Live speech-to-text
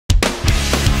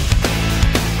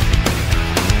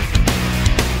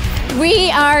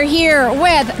We are here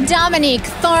with Dominique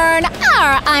Thorne,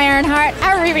 our Ironheart,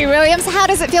 our Riri Williams. How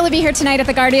does it feel to be here tonight at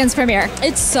the Guardians premiere?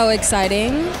 It's so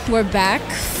exciting. We're back,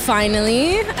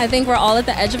 finally. I think we're all at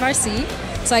the edge of our seat,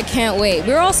 so I can't wait.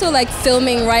 We're also like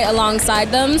filming right alongside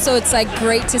them, so it's like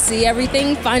great to see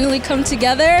everything finally come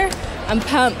together. I'm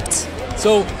pumped.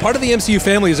 So, part of the MCU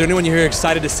family, is there anyone you're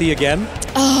excited to see again?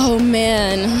 Oh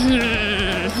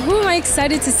man, who am I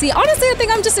excited to see? Honestly, I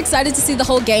think I'm just excited to see the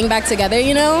whole gang back together,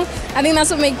 you know? I think that's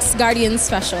what makes Guardians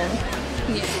special.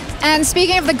 Yeah. And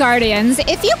speaking of the Guardians,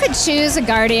 if you could choose a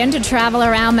Guardian to travel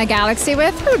around the galaxy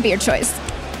with, who would be your choice?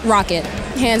 Rocket,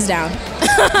 hands down.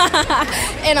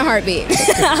 In a heartbeat.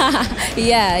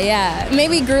 Yeah.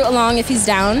 Maybe Groot along if he's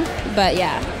down, but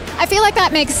yeah. I feel like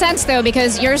that makes sense though,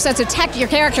 because your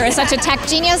character is such a tech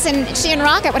genius, and she and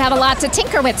Rocket would have a lot to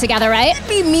tinker with together, right? It'd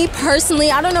be me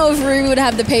personally. I don't know if Riri would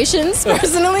have the patience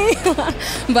personally,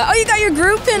 but you got your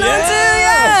group pin on too,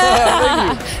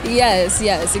 yeah. Yes,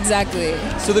 exactly.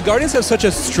 So the Guardians have such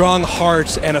a strong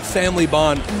heart and a family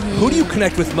bond. Who do you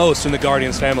connect with most in the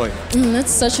Guardians family?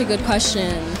 That's such a good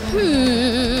question. Who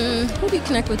do you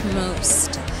connect with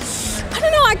most? I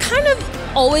don't know, I kind of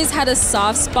always had a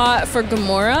soft spot for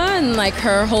Gamora and like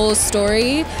her whole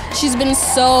story. She's been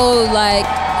so like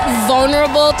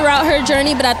vulnerable throughout her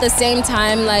journey, but at the same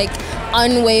time like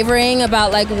unwavering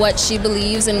about like what she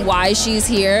believes and why she's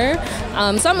here.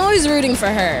 So I'm always rooting for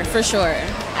her, for sure.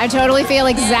 I totally feel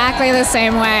exactly the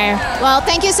same way. Well,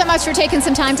 thank you so much for taking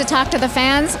some time to talk to the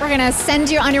fans. We're gonna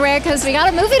send you on your way because we got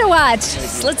a movie to watch.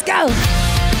 Let's go.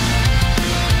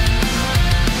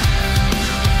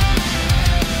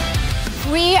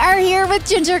 We are here with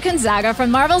Ginger Gonzaga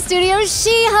from Marvel Studios'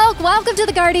 She-Hulk. Welcome to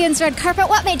the Guardians Red Carpet.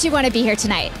 What made you want to be here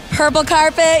tonight? Purple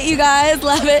carpet, you guys,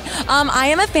 love it. I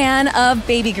am a fan of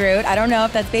Baby Groot. I don't know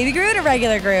if that's Baby Groot or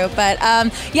regular Groot, but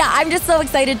yeah, I'm just so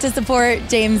excited to support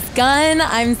James Gunn.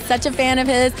 I'm such a fan of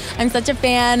his. I'm such a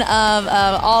fan of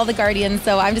all the Guardians,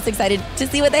 so I'm just excited to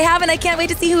see what they have, and I can't wait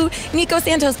to see who Nico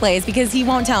Santos plays because he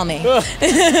won't tell me. Do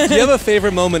you have a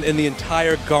favorite moment in the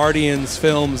entire Guardians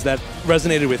films that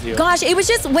resonated with you? Gosh, it was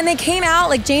just when they came out,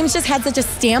 like James just had such a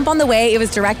stamp on the way it was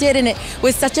directed, and it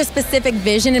was such a specific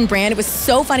vision and brand. It was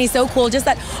so funny, so cool. Just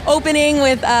that opening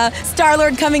with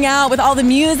Star-Lord coming out with all the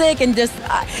music and just,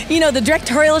 the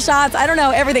directorial shots. I don't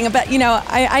know, everything. But,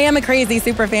 I am a crazy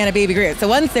super fan of Baby Groot. So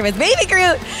once there was Baby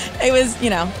Groot, it was,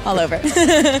 all over.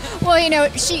 Well,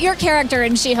 your character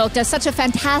in She-Hulk does such a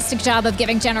fantastic job of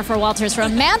giving Jennifer Walters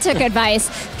romantic advice.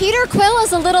 Peter Quill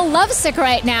is a little lovesick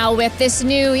right now with this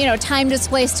new,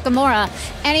 time-displaced Gamora.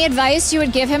 Any advice you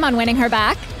would give him on winning her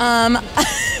back?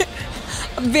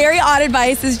 Very odd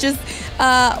advice is just,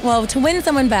 to win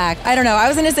someone back. I don't know. I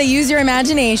was going to say use your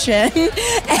imagination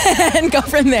and go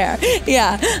from there.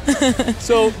 Yeah.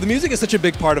 So the music is such a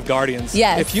big part of Guardians.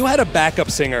 Yes. If you had a backup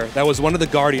singer that was one of the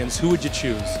Guardians, who would you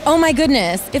choose? Oh my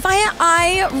goodness. If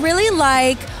I really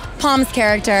like Palm's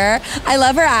character. I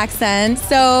love her accent,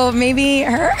 so maybe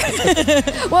her.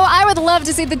 Well, I would love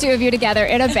to see the two of you together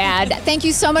in a band. Thank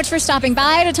you so much for stopping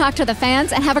by to talk to the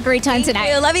fans, and have a great time tonight.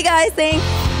 Thank you. Love you guys. Thanks.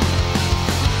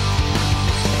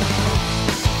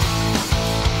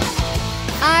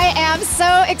 I am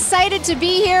so excited to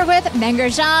be here with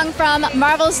erZhang from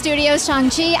Marvel Studios'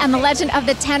 Shang-Chi and the Legend of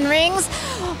the Ten Rings.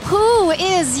 Who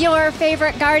is your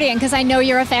favorite Guardian? Because I know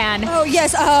you're a fan. Oh,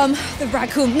 yes, the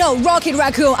raccoon. No, Rocket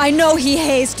Raccoon. I know he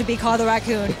hates to be called a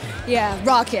raccoon. Yeah,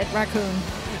 Rocket Raccoon.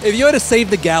 If you had to save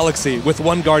the galaxy with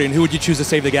one Guardian, who would you choose to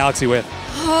save the galaxy with?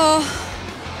 I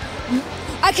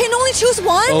can only choose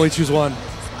one? Only choose one.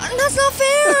 That's not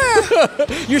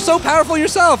fair. You're so powerful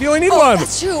yourself. You only need one.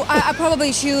 That's true. I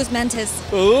probably choose Mantis.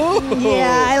 Ooh.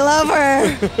 Yeah, I love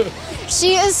her.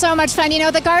 She is so much fun.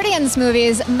 The Guardians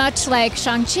movies, much like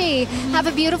Shang-Chi, have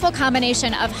a beautiful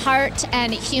combination of heart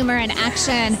and humor and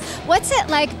action. What's it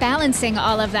like balancing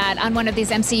all of that on one of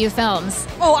these MCU films?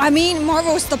 Oh, I mean,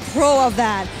 Marvel's the pro of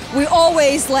that. We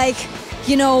always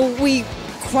we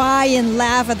cry and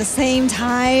laugh at the same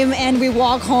time, and we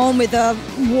walk home with a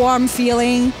warm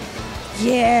feeling.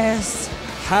 Yes.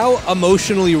 How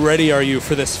emotionally ready are you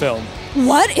for this film?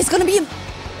 What? It's gonna be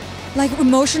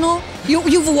emotional?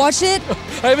 You've watched it?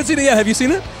 I haven't seen it yet. Have you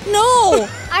seen it? No.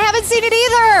 I haven't seen it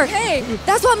either. Hey,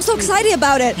 that's why I'm so excited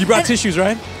about it. You brought tissues,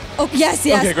 right? Oh, yes.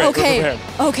 Okay, great. Okay.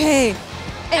 Okay.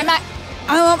 And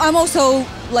I'm also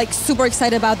super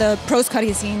excited about the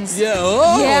post-credit scenes. Yeah.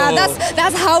 Oh. Yeah,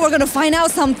 that's how we're gonna find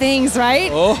out some things, right?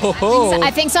 Oh.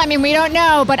 I think so. I mean, we don't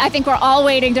know, but I think we're all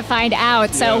waiting to find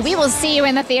out. So Yes. we will see you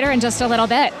in the theater in just a little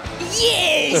bit.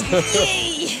 Yes.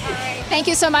 Yay. Thank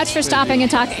you so much for stopping and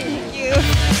talking. Thank you.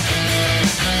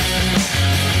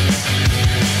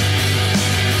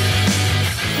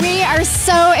 We are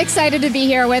so excited to be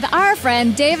here with our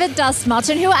friend David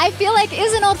Dastmalchian, who I feel like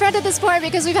is an old friend at this point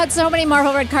because we've had so many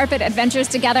Marvel red carpet adventures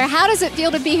together. How does it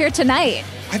feel to be here tonight?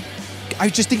 I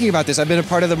was just thinking about this. I've been a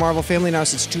part of the Marvel family now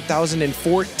since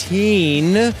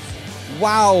 2014.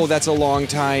 Wow, that's a long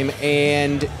time,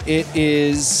 and it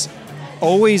is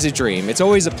always a dream. It's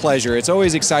always a pleasure. It's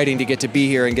always exciting to get to be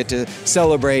here and get to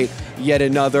celebrate yet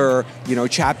another,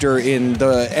 chapter in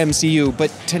the MCU.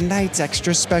 But tonight's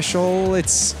extra special.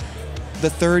 It's the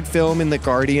third film in the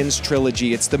Guardians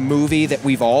trilogy. It's the movie that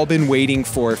we've all been waiting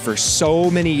for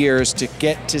so many years to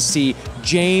get to see.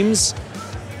 James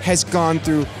has gone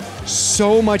through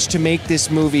so much to make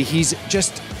this movie. He's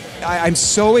just... I'm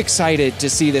so excited to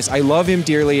see this. I love him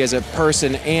dearly as a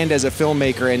person and as a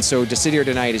filmmaker, and so to sit here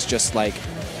tonight is just like,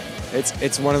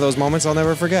 it's one of those moments I'll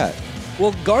never forget.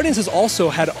 Well, Guardians has also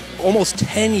had almost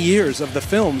 10 years of the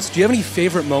films. Do you have any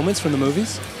favorite moments from the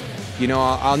movies?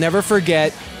 I'll never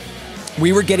forget,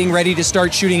 we were getting ready to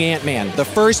start shooting Ant-Man, the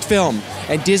first film,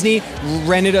 and Disney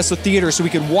rented us a theater so we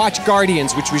could watch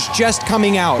Guardians, which was just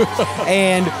coming out.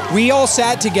 And we all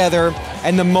sat together,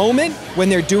 and the moment when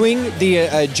they're doing the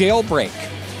jailbreak,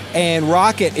 and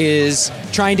Rocket is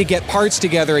trying to get parts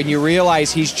together, and you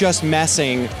realize he's just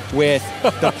messing with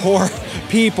the poor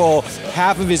people.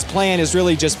 Half of his plan is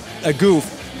really just a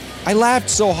goof. I laughed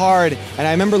so hard, and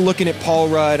I remember looking at Paul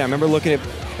Rudd, I remember looking at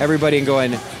everybody and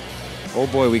going, oh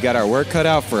boy, we got our work cut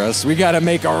out for us. We got to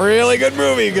make a really good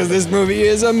movie because this movie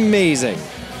is amazing.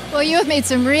 Well, you have made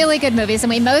some really good movies, and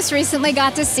we most recently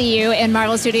got to see you in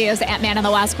Marvel Studios' Ant-Man and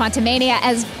the Wasp: Quantumania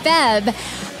as Veb.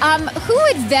 Who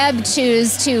would Veb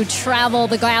choose to travel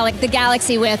the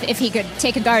galaxy with if he could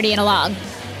take a Guardian along?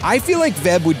 I feel like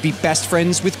Veb would be best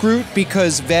friends with Groot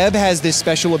because Veb has this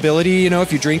special ability,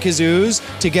 if you drink his ooze,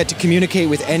 to get to communicate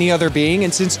with any other being.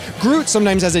 And since Groot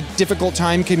sometimes has a difficult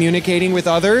time communicating with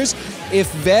others,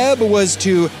 if Veb was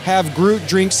to have Groot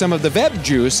drink some of the Veb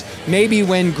juice, maybe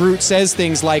when Groot says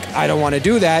things like, I don't want to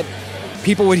do that,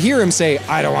 people would hear him say,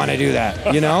 I don't want to do that,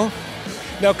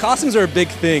 Now, costumes are a big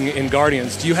thing in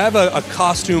Guardians. Do you have a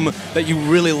costume that you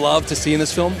really love to see in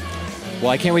this film? Well,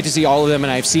 I can't wait to see all of them,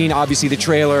 and I've seen, obviously, the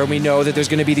trailer, and we know that there's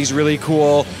going to be these really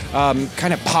cool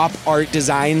kind of pop art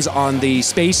designs on the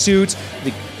spacesuits.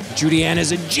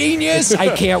 Juliana's a genius!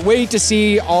 I can't wait to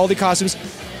see all the costumes.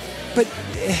 But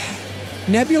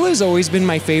Nebula's always been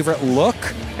my favorite look,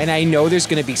 and I know there's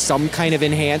going to be some kind of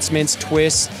enhancements,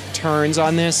 twists, turns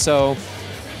on this, so...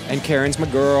 And Karen's my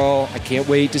girl. I can't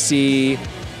wait to see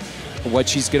what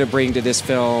she's going to bring to this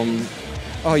film.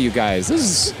 Oh, you guys,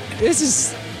 this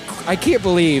is... I can't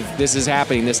believe this is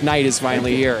happening. This night is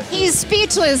finally here. He's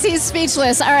speechless. He's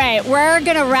speechless. All right, we're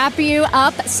going to wrap you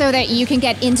up so that you can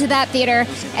get into that theater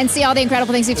and see all the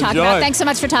incredible things you've talked about. Thanks so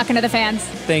much for talking to the fans.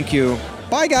 Thank you.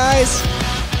 Bye, guys.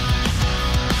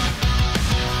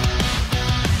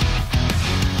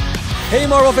 Hey,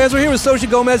 Marvel fans, we're here with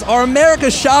Xochitl Gomez, our America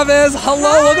Chavez. Hello,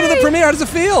 welcome to the premiere. How does it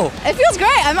feel? It feels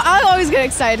great. I always get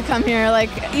excited to come here.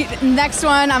 Like, next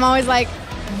one, I'm always like,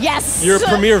 yes! You're a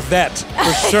premiere vet,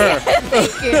 for sure.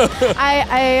 Thank you.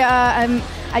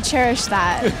 I cherish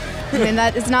that. I mean,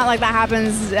 it's not like that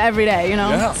happens every day,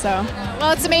 Yeah. So.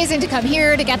 Well, it's amazing to come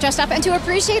here, to get dressed up, and to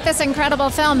appreciate this incredible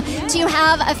film. Do you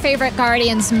have a favorite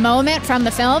Guardians moment from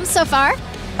the film so far?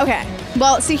 Okay.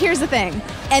 Well, see, here's the thing.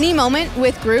 Any moment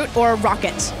with Groot or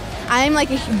Rocket. I'm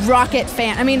like a Rocket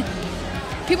fan. I mean,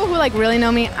 people who really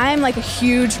know me, I'm like a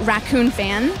huge raccoon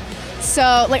fan. So,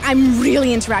 I'm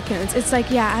really into raccoons. It's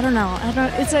like, yeah, I don't know.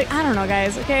 I don't know,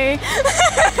 guys, okay?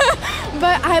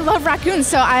 But I love raccoons,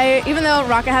 so even though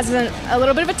Rocket has a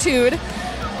little bit of a tood,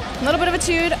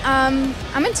 I'm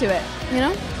into it,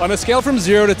 On a scale from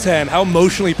 0 to 10, how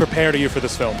emotionally prepared are you for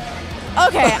this film?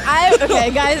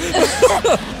 Okay, guys.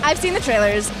 I've seen the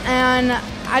trailers, and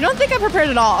I don't think I'm prepared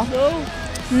at all.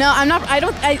 No, I'm not.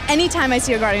 Anytime I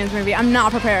see a Guardians movie, I'm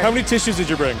not prepared. How many tissues did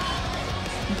you bring?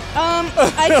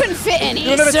 I couldn't fit any.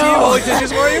 You don't have a team holding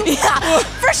tissues for you? Yeah,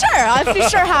 for sure. I for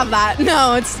sure have that.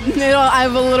 No, I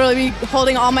will literally be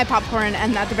holding all my popcorn,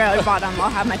 and at the very bottom, I'll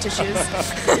have my tissues.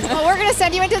 Well, we're going to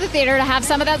send you into the theater to have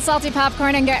some of that salty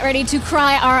popcorn and get ready to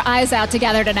cry our eyes out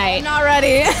together tonight. I'm not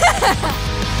ready.